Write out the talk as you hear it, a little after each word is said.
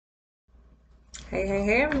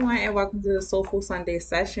Hey everyone, and welcome to the Soulful Sunday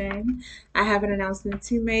session. I have an announcement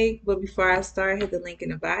to make, but before I start, hit the link in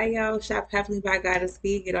the bio. Shop Happily by Goddess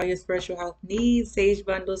Feet. Get all your spiritual health needs, sage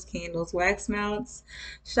bundles, candles, wax mounts,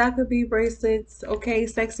 chakra bead bracelets, okay,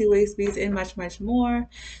 sexy waist beads, and much more.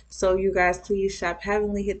 So you guys, please shop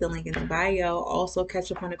heavenly. Hit the link in the bio. Also,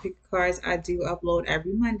 catch up on the pick cards I do upload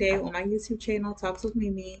every Monday on my YouTube channel, Talks with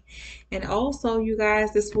Mimi. And also, you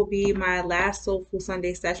guys, this will be my last Soulful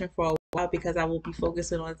Sunday session for a while because I will be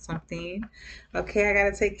focusing on something. Okay, I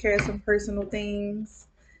gotta take care of some personal things.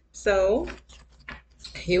 So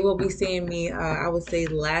you will be seeing me, I would say,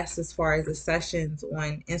 last as far as the sessions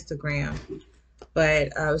on Instagram. But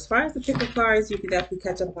as far as the pick of cards, you can definitely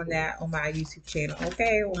catch up on that on my YouTube channel,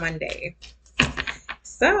 okay, on Monday.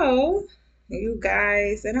 So, you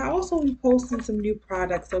guys, and I also be posting some new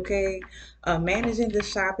products, okay? Managing the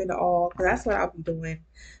shop and all, 'cause that's what I'll be doing,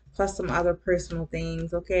 plus some other personal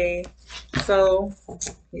things, okay? So,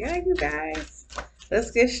 yeah, you guys,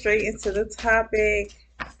 let's get straight into the topic.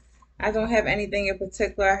 I don't have anything in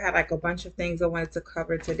particular. I had like a bunch of things I wanted to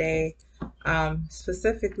cover today,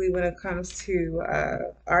 specifically when it comes to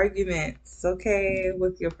arguments, okay,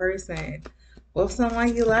 with your person, with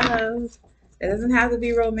someone you love. It doesn't have to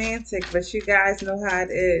be romantic, but you guys know how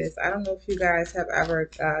it is. I don't know if you guys have ever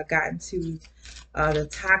gotten to the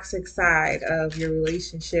toxic side of your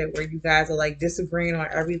relationship where you guys are like disagreeing on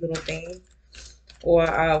every little thing. Or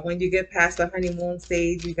when you get past the honeymoon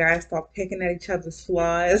stage, you guys start picking at each other's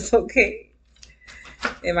flaws, okay?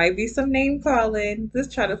 It might be some name calling.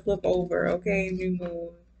 Just try to flip over, okay? New moon.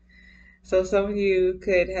 So some of you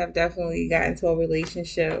could have definitely gotten to a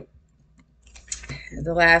relationship at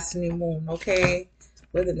the last new moon, okay?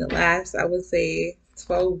 Within the last, I would say,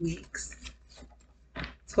 12 weeks.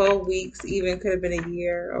 12 weeks, even could have been a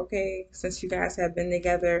year, okay? Since you guys have been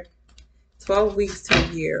together. 12 weeks to a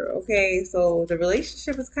year, okay? So the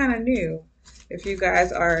relationship is kind of new. If you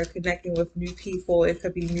guys are connecting with new people, it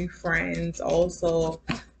could be new friends, also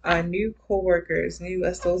new coworkers, new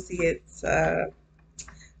associates,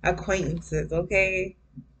 acquaintances, okay?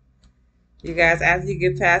 You guys, as you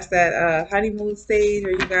get past that honeymoon stage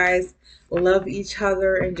where you guys love each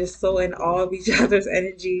other and just so in awe of each other's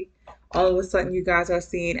energy, all of a sudden you guys are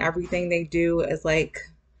seeing everything they do as like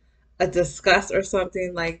a disgust or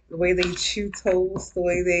something, like the way they chew toast, the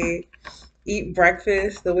way they eat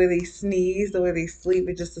breakfast, the way they sneeze, the way they sleep,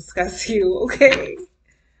 it just disgusts you, okay?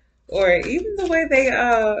 Or even the way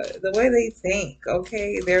they think,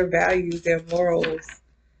 okay? Their values, their morals.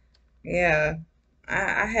 Yeah.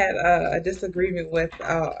 I had a disagreement with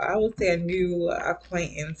I would say a new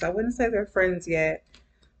acquaintance. I wouldn't say they're friends yet,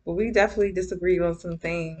 but we definitely disagreed on some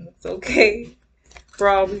things, okay? For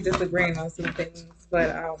all we disagreeing on some things.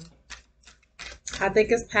 But I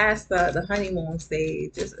think it's past the honeymoon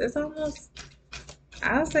stage. It's almost,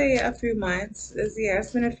 I'll say a few months.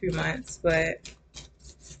 It's been a few months, but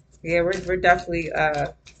yeah, we're definitely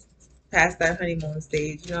past that honeymoon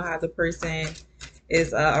stage. You know how the person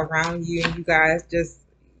is around you and you guys just,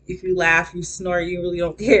 if you laugh, you snort, you really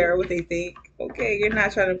don't care what they think. Okay, you're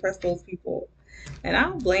not trying to impress those people. And I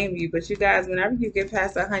don't blame you, but you guys, whenever you get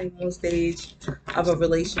past the honeymoon stage of a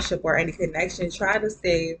relationship or any connection, try to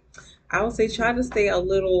stay, I would say, try to stay a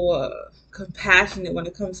little compassionate when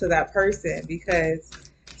it comes to that person because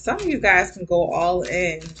some of you guys can go all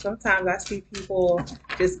in. Sometimes I see people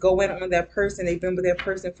just go in on that person. They've been with their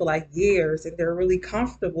person for like years and they're really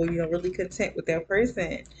comfortable, really content with their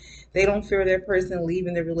person. They don't fear their person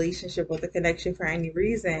leaving the relationship or the connection for any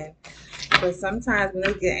reason. But sometimes when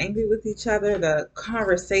they get angry with each other, the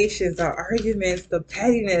conversations, the arguments, the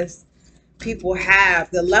pettiness people have,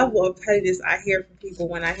 the level of pettiness I hear from people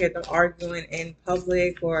when I hear them arguing in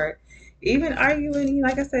public or even arguing,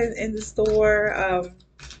 like I said, in the store,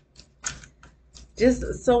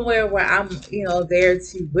 just somewhere where I'm, there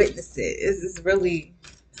to witness it. It's really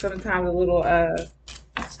sometimes a little,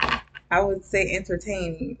 I would say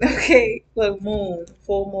entertaining. Okay, look, moon,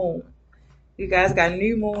 full moon. You guys got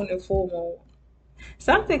new moon and full moon.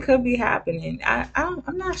 Something could be happening. I'm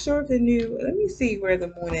not sure if the new. Let me see where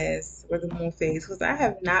the moon is, where the moon phase, because I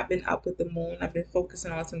have not been up with the moon. I've been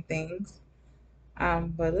focusing on some things.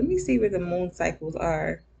 But let me see where the moon cycles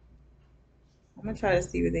are. I'm gonna try to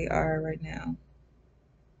see where they are right now.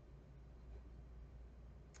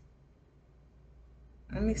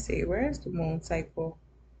 Let me see. Where is the moon cycle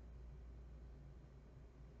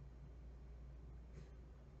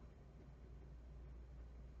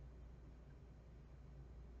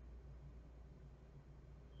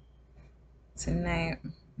tonight?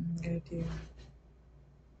 I'm gonna do.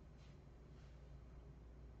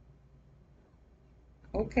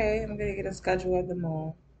 Okay, I'm gonna get a schedule of the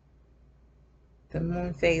moon. The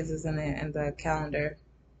moon phases in the calendar.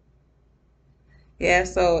 Yeah,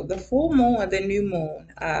 so the full moon and the new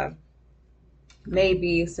moon may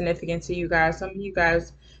be significant to you guys. Some of you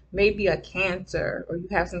guys may be a Cancer, or you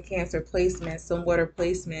have some Cancer placements, some water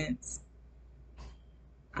placements.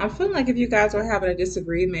 I'm feeling like if you guys are having a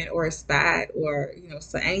disagreement or a spat or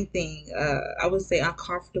so anything, I would say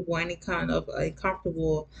uncomfortable, any kind of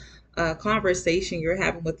uncomfortable conversation you're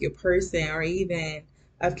having with your person or even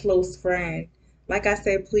a close friend. Like I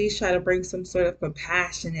said, please try to bring some sort of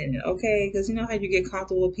compassion in it, okay? Because you know how you get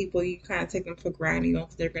comfortable with people, you kind of take them for granted, you know,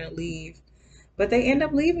 if they're gonna leave, but they end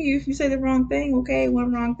up leaving you if you say the wrong thing. Okay,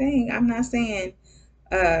 one wrong thing. I'm not saying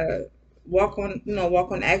uh walk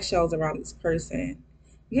on eggshells around this person.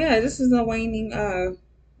 Yeah, this is a waning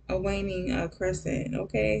crescent,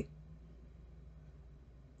 okay?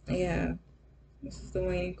 Yeah, this is the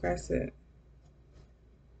waning crescent.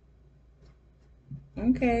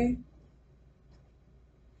 Okay.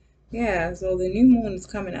 Yeah, so the new moon is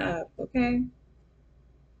coming up, okay?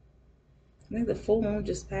 I think the full moon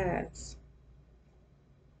just passed.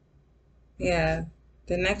 Yeah.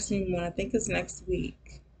 The next new moon, I think it's next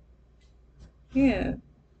week. Yeah.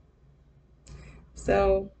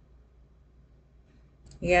 So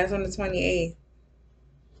yeah, it's on the 28th.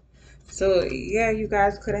 So yeah, you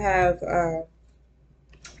guys could have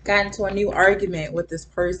got into a new argument with this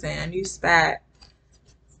person, a new spat.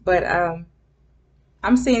 But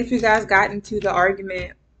I'm saying if you guys got into the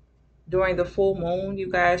argument during the full moon,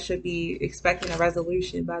 you guys should be expecting a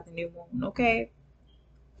resolution by the new moon, okay?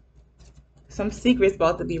 Some secrets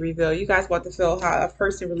about to be revealed. You guys about to feel how a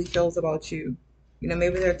person really feels about you. You know,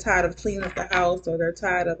 maybe they're tired of cleaning up the house, or they're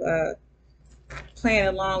tired of playing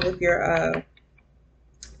along with your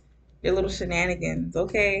little shenanigans,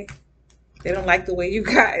 okay? They don't like the way you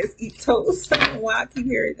guys eat toast. I don't know why I keep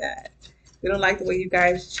hearing that. They don't like the way you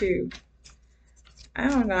guys chew. I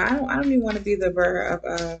don't know. I don't even want to be the bearer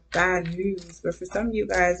of bad news, but for some of you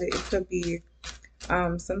guys, it could be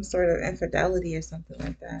some sort of infidelity or something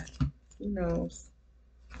like that. Who knows?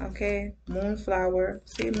 Okay, moonflower.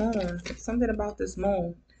 See, moon. Something about this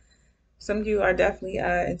moon. Some of you are definitely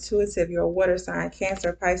intuitive. You're a water sign,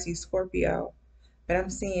 Cancer, Pisces, Scorpio. But I'm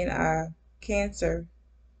seeing Cancer,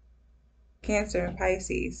 Cancer, and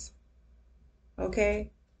Pisces.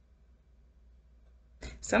 Okay.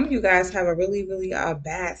 Some of you guys have a really, really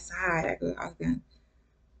bad side.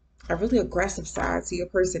 A really aggressive side to your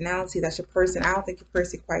personality. That's your person. I don't think your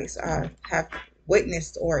person quite have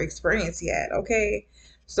witnessed or experienced yet. Okay.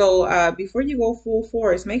 So before you go full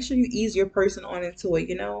force, make sure you ease your person on into it.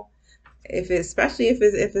 You know, if it's, especially if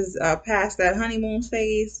it's past that honeymoon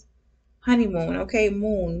phase. Honeymoon. Okay.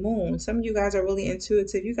 Moon. Moon. Some of you guys are really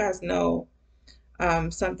intuitive. You guys know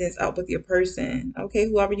something's up with your person. Okay.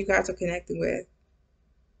 Whoever you guys are connecting with.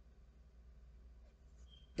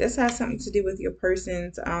 This has something to do with your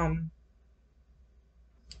person's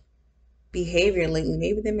behavior lately.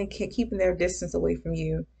 Maybe they've been keeping their distance away from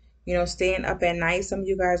you. You know, staying up at night. Some of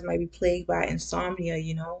you guys might be plagued by insomnia,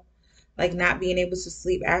 you know, like not being able to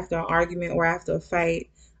sleep after an argument or after a fight.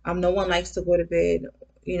 No one likes to go to bed,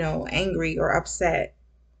 you know, angry or upset.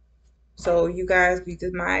 So you guys, be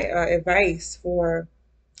my advice for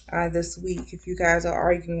this week. If you guys are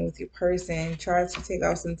arguing with your person, try to take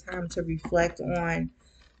out some time to reflect on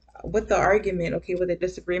what the argument, okay, what the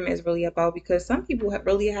disagreement is really about, because some people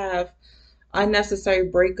really have unnecessary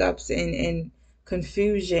breakups and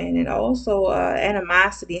confusion, and also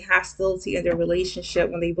animosity and hostility in their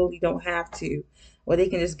relationship when they really don't have to, or they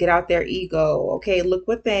can just get out their ego. Okay, look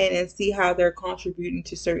within and see how they're contributing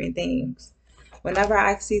to certain things. Whenever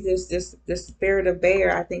I see this spirit of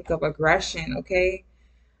bear, I think of aggression. Okay,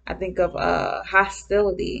 I think of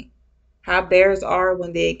hostility. How bears are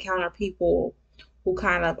when they encounter people who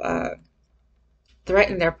kind of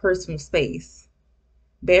threaten their personal space.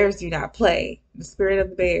 Bears do not play. The spirit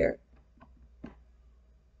of the bear.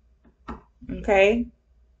 Okay.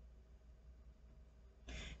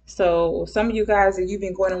 So some of you guys, you've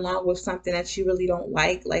been going along with something that you really don't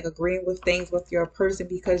like agreeing with things with your person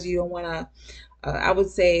because you don't want to, I would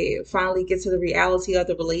say, finally get to the reality of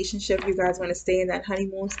the relationship. You guys want to stay in that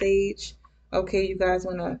honeymoon stage. Okay. You guys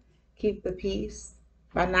want to keep the peace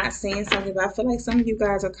by not saying something. But I feel like some of you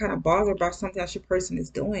guys are kind of bothered about something that your person is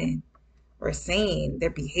doing or saying, their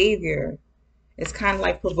behavior. It's kind of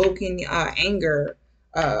like provoking anger.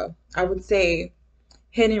 I would say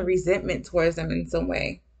hidden resentment towards them in some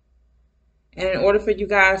way. And in order for you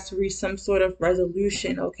guys to reach some sort of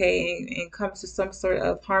resolution, okay, and come to some sort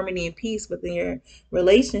of harmony and peace within your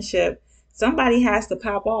relationship, somebody has to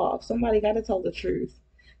pop off. Somebody got to tell the truth.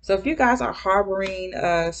 So if you guys are harboring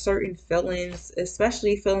certain feelings,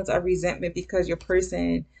 especially feelings of resentment because your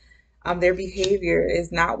person, their behavior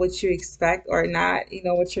is not what you expect or not,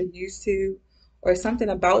 what you're used to, or something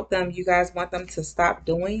about them you guys want them to stop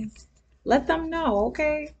doing, let them know,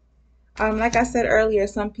 okay? Like I said earlier,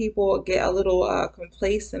 some people get a little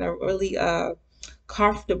complacent or really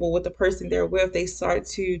comfortable with the person they're with. They start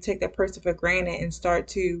to take that person for granted and start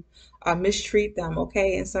to mistreat them,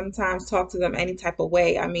 okay? And sometimes talk to them any type of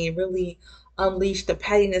way. I mean, really unleash the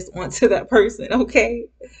pettiness onto that person, okay?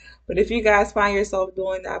 But if you guys find yourself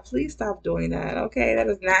doing that, please stop doing that, okay? That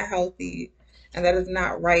is not healthy and that is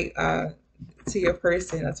not right to your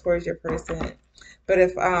person, towards your person. But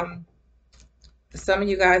if some of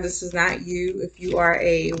you guys, this is not you. If you are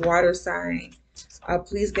a water sign,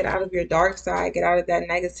 please get out of your dark side, get out of that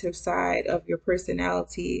negative side of your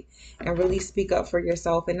personality, and really speak up for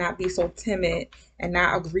yourself and not be so timid and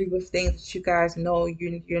not agree with things that you guys know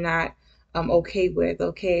you're not okay with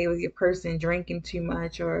your person drinking too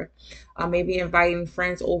much, or maybe inviting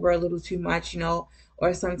friends over a little too much,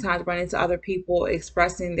 or sometimes running into other people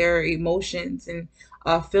expressing their emotions and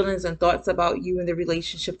feelings and thoughts about you and the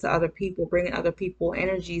relationship to other people, bringing other people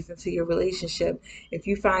energies into your relationship. If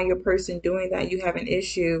you find your person doing that, you have an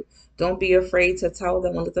issue, don't be afraid to tell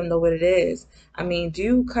them and let them know what it is. I mean,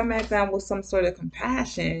 do come at them with some sort of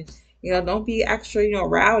compassion. Don't be extra,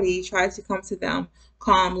 rowdy. Try to come to them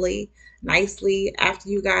calmly, nicely, after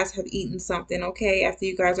you guys have eaten something, okay? After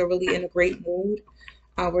you guys are really in a great mood,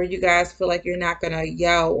 where you guys feel like you're not gonna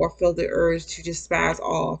yell or feel the urge to just spaz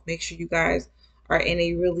off. Make sure you guys are in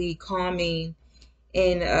a really calming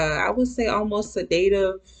and I would say almost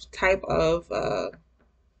sedative type of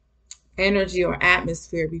energy or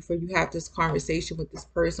atmosphere before you have this conversation with this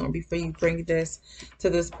person, or before you bring this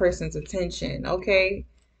to this person's attention, okay?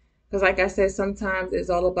 Because like I said, sometimes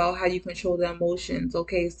it's all about how you control the emotions,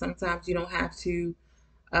 okay? Sometimes you don't have to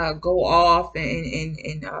go off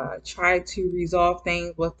and try to resolve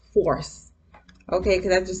things with force, okay?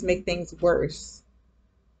 Because that just make things worse.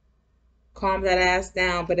 Calm that ass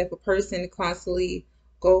down. But if a person constantly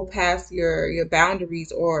go past your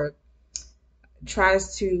boundaries, or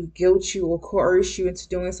tries to guilt you or coerce you into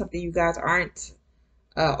doing something you guys aren't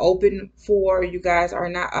open for, you guys are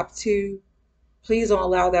not up to, please don't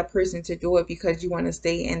allow that person to do it, because you want to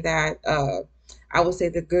stay in that I would say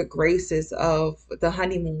the good graces of the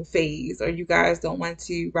honeymoon phase, or you guys don't want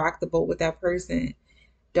to rock the boat with that person.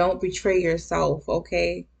 Don't betray yourself,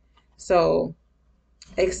 okay? So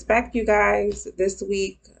expect, you guys, this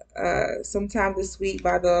week, sometime this week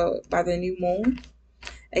by the new moon,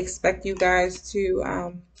 expect you guys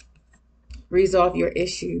to resolve your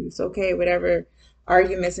issues, okay? Whatever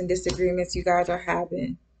arguments and disagreements you guys are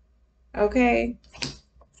having, okay?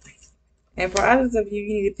 And for others of you,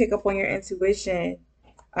 you need to pick up on your intuition.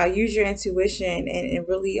 Use your intuition and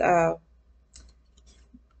really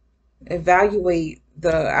evaluate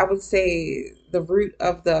I would say, the root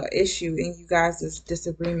of the issue in you guys'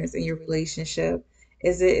 disagreements in your relationship.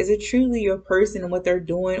 Is it truly your person and what they're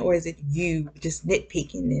doing, or is it you just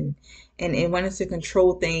nitpicking and wanting to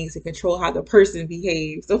control things and control how the person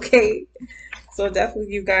behaves? Okay. So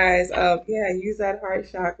definitely, you guys, yeah, use that heart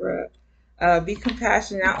chakra. Be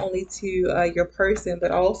compassionate not only to your person, but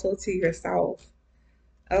also to yourself.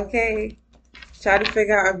 Okay. Try to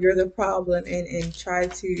figure out if you're the problem, and try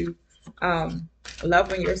to um,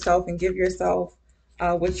 love on yourself and give yourself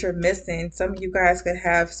what you're missing. Some of you guys could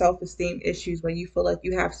have self-esteem issues when you feel like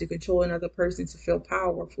you have to control another person to feel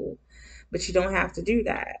powerful, but you don't have to do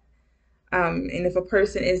that. And if a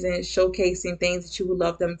person isn't showcasing things that you would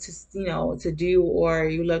love them to, to do, or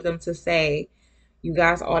you love them to say, you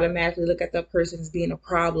guys automatically look at that person as being a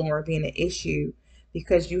problem or being an issue,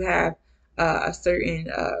 because you have a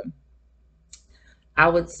certain I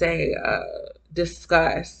would say,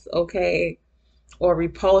 disgust, okay, or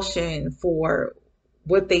repulsion for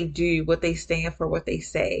what they do, what they stand for, what they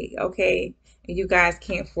say, okay? And you guys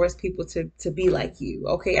can't force people to be like you,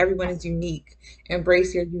 okay? Everyone is unique.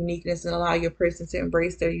 Embrace your uniqueness and allow your person to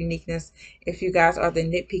embrace their uniqueness. If you guys are the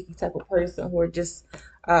nitpicky type of person who are just,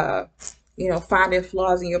 uh, finding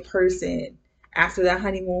flaws in your person after that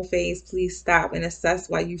honeymoon phase, please stop and assess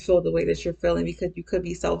why you feel the way that you're feeling, because you could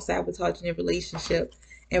be self-sabotaging your relationship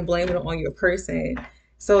and blaming it on your person.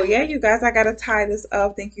 So yeah, you guys, I gotta tie this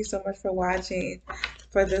up. Thank you so much for watching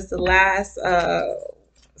for this last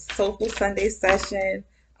Soulful Sunday session.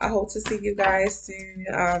 I hope to see you guys soon,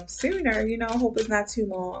 sooner. I hope it's not too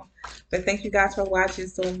long. But thank you guys for watching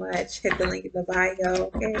so much. Hit the link in the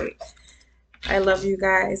bio. Okay. I love you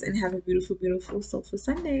guys, and have a beautiful, beautiful Soulful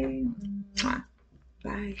Sunday. Mwah.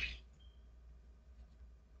 Bye.